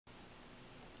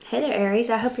Hey there, Aries.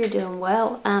 I hope you're doing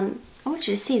well. I want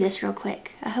you to see this real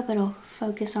quick. I hope it'll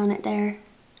focus on it there.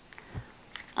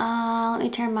 Let me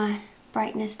turn my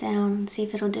brightness down and see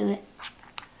if it'll do it.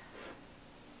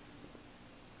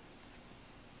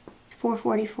 It's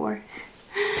 4:44.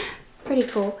 Pretty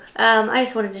cool. I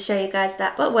just wanted to show you guys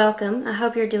that, but welcome. I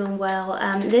hope you're doing well.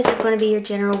 This is going to be your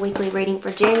general weekly reading for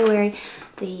January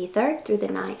the 3rd through the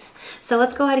 9th. So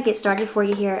let's go ahead and get started for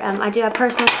you here. I do have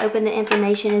personals open. The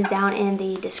information is down in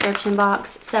the description box.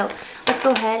 So let's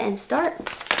go ahead and start.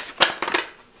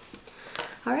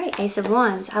 All right, Ace of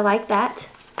Wands. I like that.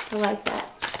 I like that.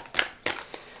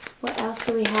 What else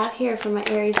do we have here for my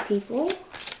Aries people?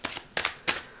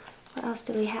 What else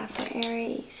do we have for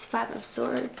Aries? Five of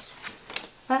Swords.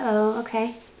 Uh-oh,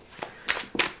 okay.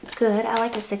 Good. I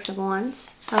like the Six of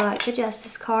Wands. I like the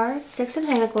Justice card. Six of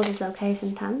Pentacles is okay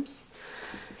sometimes.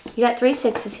 You got 3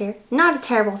 sixes here. Not a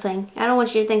terrible thing. I don't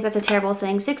want you to think that's a terrible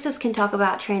thing. Sixes can talk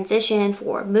about transition,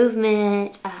 forward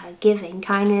movement, giving,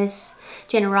 kindness,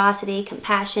 generosity,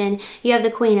 compassion. You have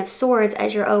the Queen of Swords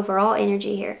as your overall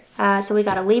energy here. So we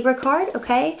got a Libra card,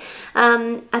 okay?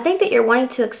 I think that you're wanting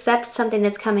to accept something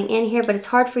that's coming in here, but it's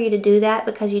hard for you to do that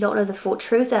because you don't know the full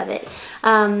truth of it.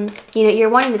 You know, you're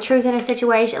wanting the truth in a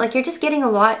situation. Like, you're just getting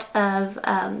a lot of,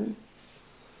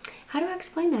 how do I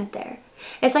explain that there?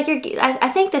 It's like I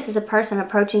think this is a person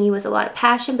approaching you with a lot of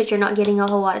passion, but you're not getting a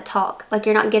whole lot of talk. Like,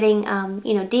 you're not getting,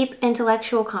 you know, deep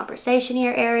intellectual conversation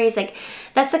here, Aries. Like,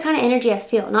 that's the kind of energy I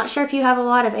feel. Not sure if you have a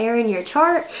lot of air in your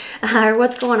chart or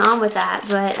what's going on with that,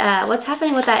 but what's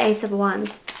happening with that Ace of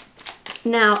Wands?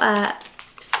 Now,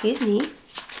 excuse me.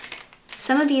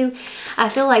 Some of you, I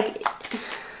feel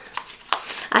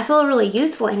a really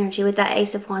youthful energy with that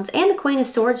Ace of Wands and the Queen of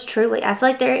Swords, truly. I feel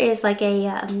like there is like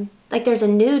a, like there's a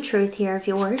new truth here of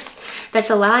yours that's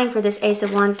allowing for this Ace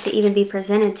of Wands to even be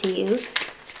presented to you.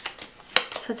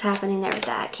 So what's happening there with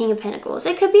that? King of Pentacles.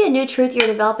 It could be a new truth you're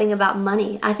developing about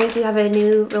money. I think you have a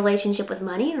new relationship with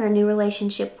money or a new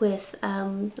relationship with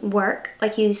work.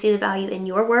 Like, you see the value in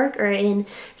your work or in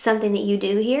something that you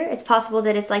do here. It's possible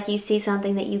that it's like you see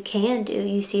something that you can do.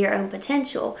 You see your own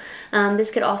potential. This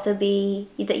could also be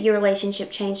that your relationship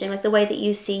changing, like the way that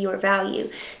you see your value.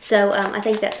 So I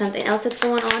think that's something else that's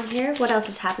going on here. What else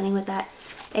is happening with that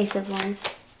Ace of Wands?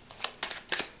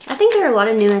 I think there are a lot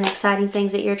of new and exciting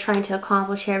things that you're trying to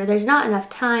accomplish here, but there's not enough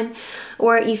time,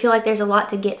 or you feel like there's a lot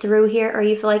to get through here, or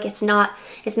you feel like it's not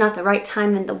the right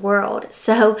time in the world.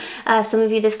 So some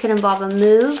of you, this could involve a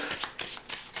move.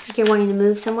 Like you're wanting to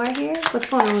move somewhere here. What's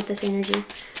going on with this energy?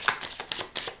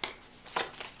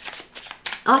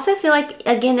 I also feel like,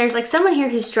 again, there's like someone here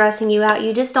who's stressing you out.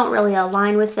 You just don't really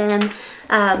align with them.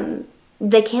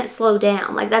 They can't slow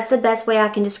down. Like, that's the best way I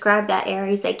can describe that,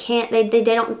 Aries. They can't, they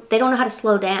don't know how to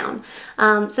slow down.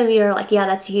 Some of you are like, yeah,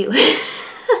 that's you.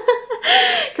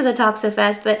 Because I talk so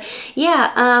fast. But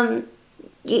yeah,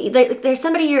 there's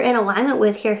somebody you're in alignment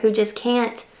with here who just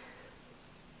can't,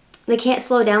 they can't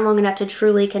slow down long enough to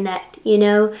truly connect, you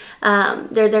know?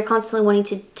 They're constantly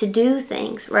wanting to do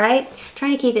things, right?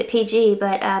 Trying to keep it PG,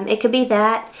 but it could be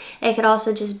that. It could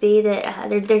also just be that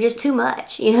they're just too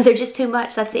much, you know? They're just too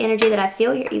much. That's the energy that I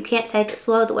feel here. You can't take it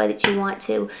slow the way that you want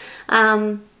to.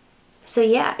 So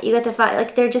yeah, you got the five,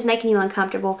 like, they're just making you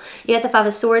uncomfortable. You got the Five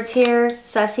of Swords here,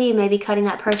 so I see you maybe cutting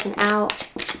that person out.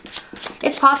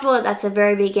 It's possible that that's the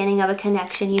very beginning of a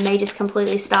connection. You may just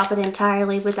completely stop it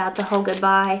entirely without the whole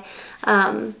goodbye.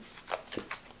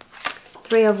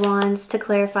 Three of Wands to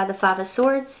clarify the Five of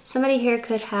Swords. Somebody here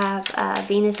could have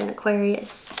Venus and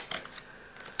Aquarius.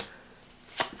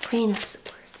 Queen of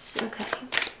Swords. Okay.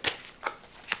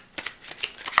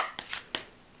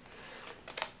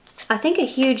 I think a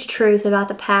huge truth about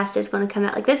the past is going to come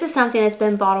out. Like, this is something that's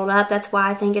been bottled up. That's why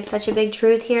I think it's such a big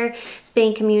truth here. It's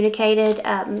being communicated.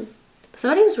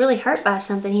 Somebody was really hurt by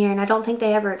something here, and I don't think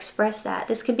they ever expressed that.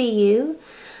 This could be you.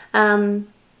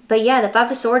 But yeah, the Five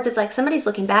of Swords, it's like somebody's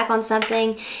looking back on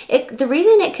something. The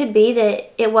reason it could be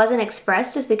that it wasn't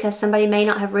expressed is because somebody may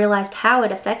not have realized how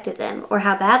it affected them, or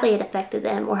how badly it affected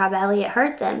them, or how badly it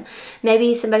hurt them.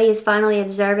 Maybe somebody is finally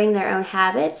observing their own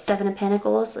habits. Seven of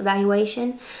Pentacles,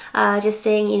 evaluation. Just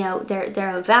seeing, you know, their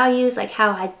own values, like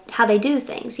how they do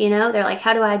things, you know? They're like,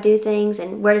 how do I do things,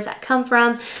 and where does that come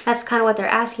from? That's kind of what they're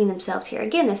asking themselves here.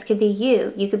 Again, this could be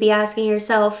you. You could be asking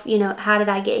yourself, you know, how did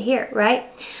I get here, right?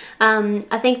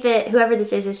 I think that whoever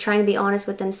this is trying to be honest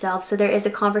with themselves. So there is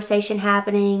a conversation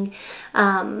happening.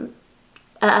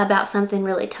 about something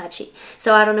really touchy.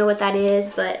 So I don't know what that is,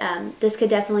 but this could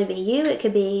definitely be you. It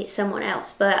could be someone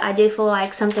else. But I do feel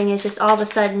like something is just all of a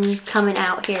sudden coming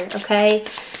out here, okay?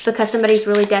 Because somebody's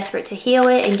really desperate to heal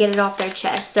it and get it off their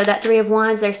chest. So that Three of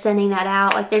Wands, they're sending that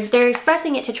out. Like they're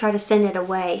expressing it to try to send it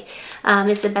away,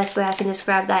 is the best way I can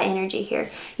describe that energy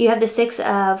here. You have the Six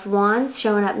of Wands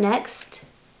showing up next.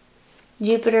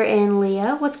 Jupiter in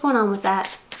Leo. What's going on with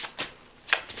that?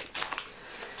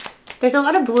 There's a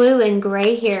lot of blue and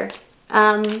gray here.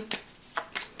 I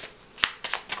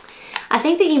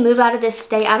think that you move out of this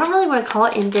state. I don't really want to call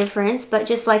it indifference, but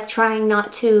just like trying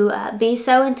not to be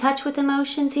so in touch with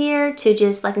emotions here, to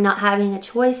just like not having a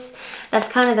choice. That's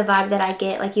kind of the vibe that I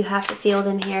get. Like you have to feel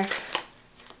them here.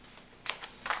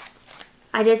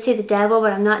 I did see the Devil,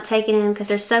 but I'm not taking him because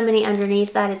there's so many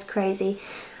underneath that. It's crazy.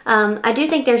 I do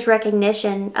think there's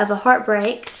recognition of a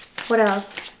heartbreak. What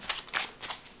else?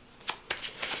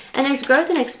 And there's growth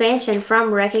and expansion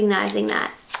from recognizing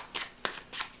that.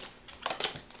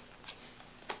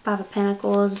 Five of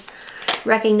Pentacles,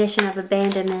 recognition of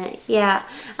abandonment. Yeah.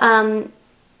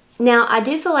 Now, I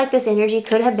do feel like this energy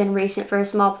could have been recent for a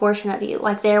small portion of you.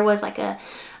 Like there was like an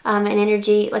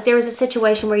energy, like there was a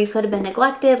situation where you could have been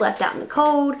neglected, left out in the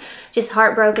cold, just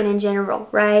heartbroken in general,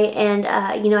 right?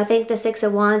 And, you know, I think the Six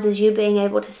of Wands is you being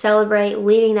able to celebrate,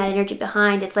 leaving that energy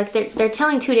behind. It's like they're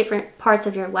telling two different parts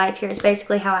of your life here is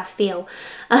basically how I feel.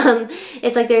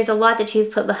 It's like there's a lot that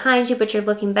you've put behind you, but you're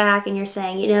looking back and you're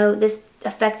saying, you know, this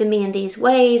affected me in these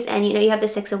ways. And you know, you have the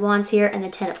Six of Wands here and the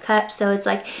Ten of Cups, so it's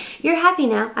like you're happy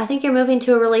now. I think you're moving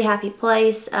to a really happy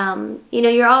place. You know,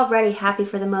 you're already happy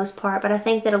for the most part, but I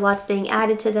think that a lot's being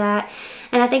added to that,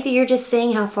 and I think that you're just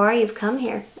seeing how far you've come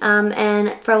here.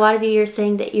 And for a lot of you, you're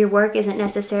seeing that your work isn't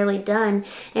necessarily done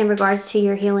in regards to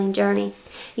your healing journey.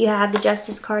 You have the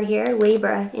Justice card here,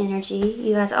 Libra energy.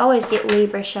 You guys always get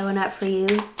Libra showing up for you.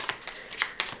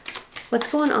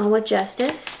 What's going on with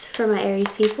Justice for my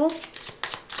Aries people?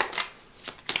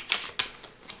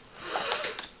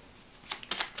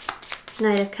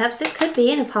 Knight of Cups. This could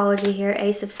be an apology here.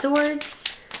 Ace of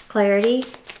Swords. Clarity.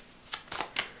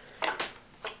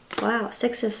 Wow,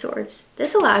 Six of Swords.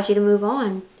 This allows you to move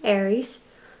on, Aries.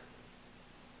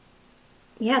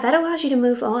 Yeah, that allows you to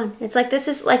move on. It's like this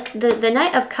is like the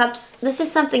Knight of Cups. This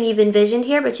is something you've envisioned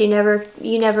here, but you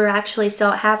never actually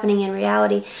saw it happening in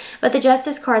reality. But the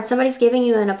Justice card, somebody's giving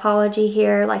you an apology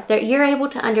here. Like you're able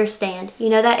to understand. You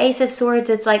know, that Ace of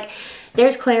Swords, it's like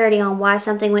there's clarity on why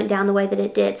something went down the way that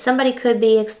it did. Somebody could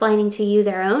be explaining to you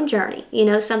their own journey, you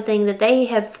know, something that they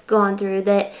have gone through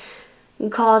that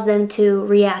caused them to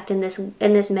react in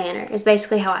this manner is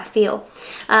basically how I feel.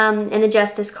 And the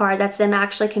Justice card, that's them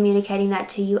actually communicating that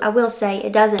to you. I will say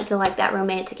it doesn't feel like that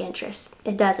romantic interest.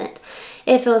 It doesn't.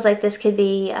 It feels like this could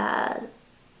be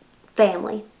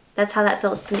family. That's how that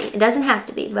feels to me. It doesn't have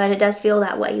to be, but it does feel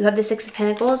that way. You have the Six of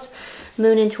Pentacles,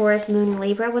 Moon in Taurus, Moon in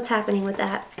Libra. What's happening with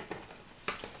that?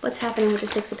 What's happening with the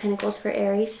Six of Pentacles for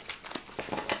Aries?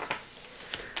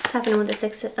 What's happening with the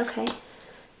Six of... Okay.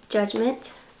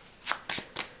 Judgment.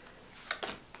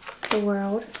 The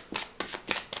World.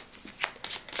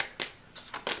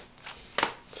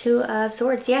 Two of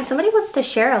Swords. Yeah, somebody wants to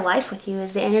share a life with you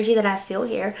is the energy that I feel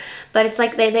here. But it's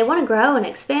like they want to grow and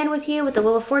expand with you with the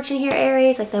Wheel of Fortune here,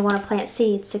 Aries. Like they want to plant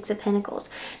seeds, Six of Pentacles.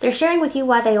 They're sharing with you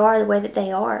why they are the way that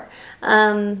they are.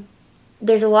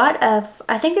 There's a lot of,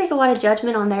 I think there's a lot of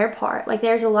judgment on their part. Like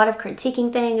there's a lot of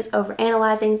critiquing things,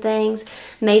 overanalyzing things,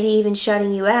 maybe even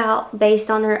shutting you out based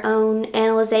on their own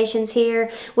analyzations here,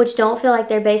 which don't feel like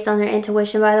they're based on their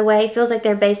intuition, by the way. It feels like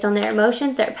they're based on their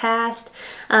emotions, their past.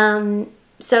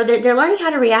 So they're learning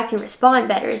how to react and respond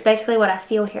better is basically what I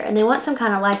feel here. And they want some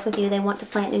kind of life with you. They want to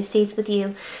plant new seeds with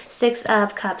you. Six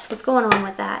of Cups. What's going on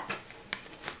with that?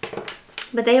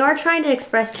 But they are trying to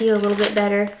express to you a little bit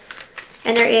better.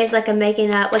 And there is like a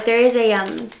making up, like there is a, I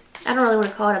don't really want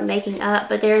to call it a making up,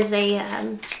 but there's a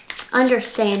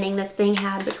understanding that's being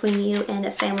had between you and a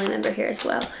family member here as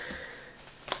well.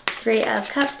 Three of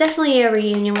Cups, definitely a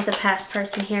reunion with a past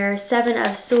person here. Seven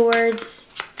of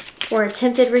Swords, or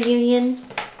attempted reunion.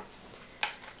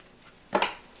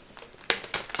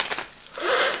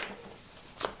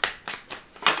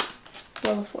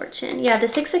 Wheel of Fortune. Yeah, the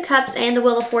Six of Cups and the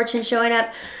Wheel of Fortune showing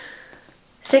up.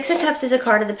 Six of Cups is a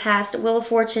card of the past, Wheel of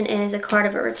Fortune is a card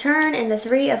of a return, and the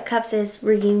Three of Cups is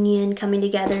reunion, coming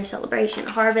together, celebration,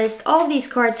 harvest. All of these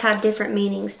cards have different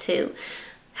meanings too.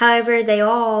 However, they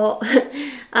all,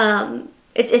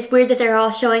 it's weird that they're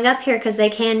all showing up here because they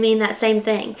can mean that same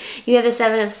thing. You have the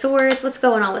Seven of Swords. What's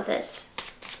going on with this?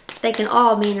 They can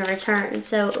all mean a return,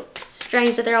 so it's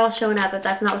strange that they're all showing up if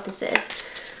that's not what this is.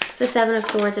 the Seven of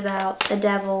Swords about? The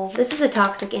Devil. This is a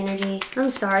toxic energy.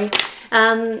 I'm sorry.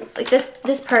 Like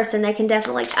this person, they can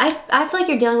definitely, like, I feel like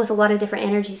you're dealing with a lot of different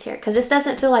energies here, because this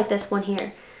doesn't feel like this one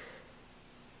here.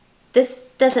 This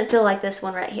doesn't feel like this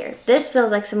one right here. This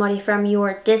feels like somebody from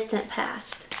your distant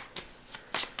past.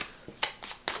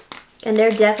 And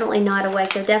they're definitely not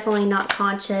awake. They're definitely not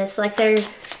conscious. Like, they're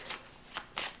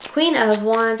Queen of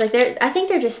Wands. Like, I think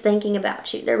they're just thinking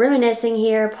about you. They're reminiscing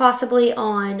here, possibly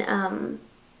on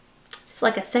it's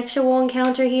like a sexual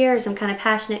encounter here, or some kind of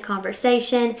passionate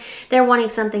conversation. They're wanting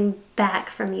something back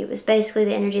from you is basically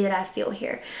the energy that I feel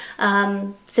here.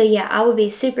 So yeah, I would be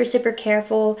super, super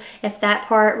careful if that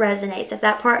part resonates. If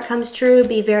that part comes true,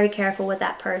 be very careful with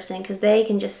that person, because they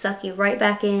can just suck you right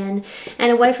back in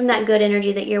and away from that good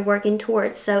energy that you're working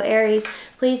towards. So Aries,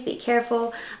 please be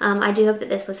careful. I do hope that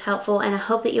this was helpful, and I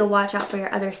hope that you'll watch out for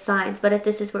your other signs. But if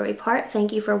this is where we part,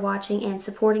 thank you for watching and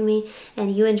supporting me,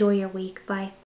 and you enjoy your week. Bye.